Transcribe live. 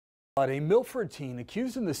A Milford teen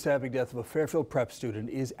accused in the stabbing death of a Fairfield Prep student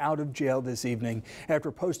is out of jail this evening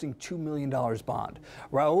after posting $2 million bond.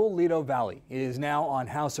 Raul Lito Valle is now on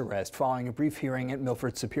house arrest following a brief hearing at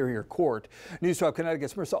Milford Superior Court. News 12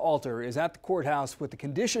 Connecticut's Marissa Alter is at the courthouse with the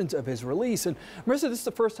conditions of his release. And Marissa, this is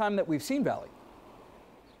the first time that we've seen Valle.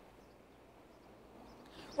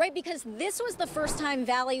 Right, because this was the first time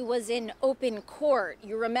Valle was in open court.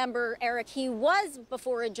 You remember, Eric, he was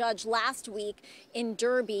before a judge last week in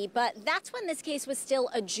Derby, but that's when this case was still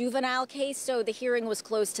a juvenile case, so the hearing was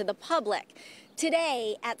closed to the public.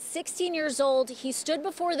 Today, at 16 years old, he stood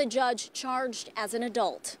before the judge charged as an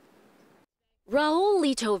adult. Raul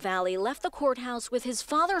Lito Valle left the courthouse with his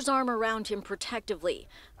father's arm around him protectively,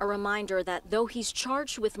 a reminder that though he's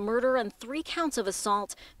charged with murder and 3 counts of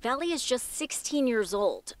assault, Valle is just 16 years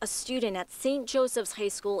old, a student at St. Joseph's High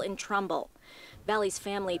School in Trumbull. Valle's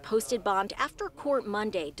family posted bond after court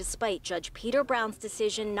Monday, despite Judge Peter Brown's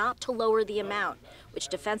decision not to lower the amount, which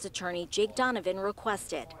defense attorney Jake Donovan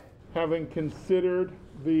requested. Having considered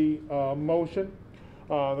the motion,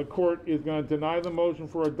 the court is going to deny the motion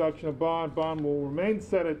for reduction of bond. Bond will remain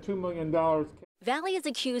set at $2 million. Valle is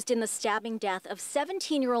accused in the stabbing death of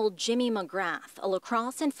 17-year-old Jimmy McGrath, a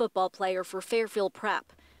lacrosse and football player for Fairfield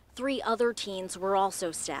Prep. 3 other teens were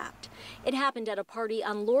also stabbed. It happened at a party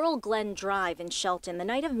on Laurel Glen Drive in Shelton the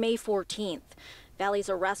night of May 14th. Valle's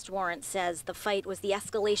arrest warrant says the fight was the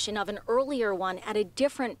escalation of an earlier one at a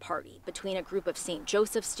different party between a group of St.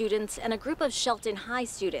 Joseph students and a group of Shelton High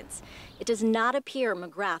students. It does not appear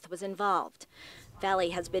McGrath was involved.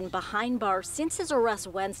 Valle has been behind bars since his arrest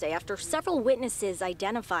Wednesday after several witnesses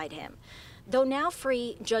identified him. Though now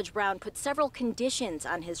free, Judge Brown put several conditions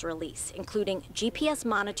on his release, including GPS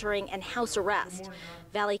monitoring and house arrest.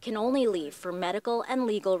 Valle can only leave for medical and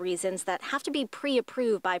legal reasons that have to be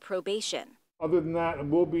pre-approved by probation. Other than that, it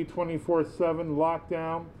will be 24/7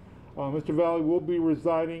 lockdown. Mr. Valle will be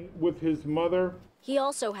residing with his mother. He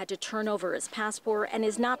also had to turn over his passport and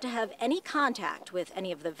is not to have any contact with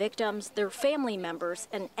any of the victims, their family members,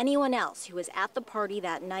 and anyone else who was at the party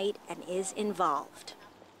that night and is involved.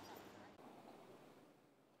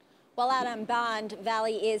 While out on bond, Valle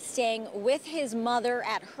is staying with his mother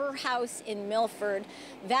at her house in Milford.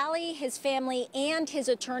 Valle, his family, and his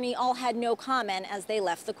attorney all had no comment as they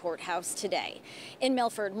left the courthouse today. In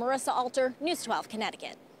Milford, Marissa Alter, News 12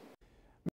 Connecticut.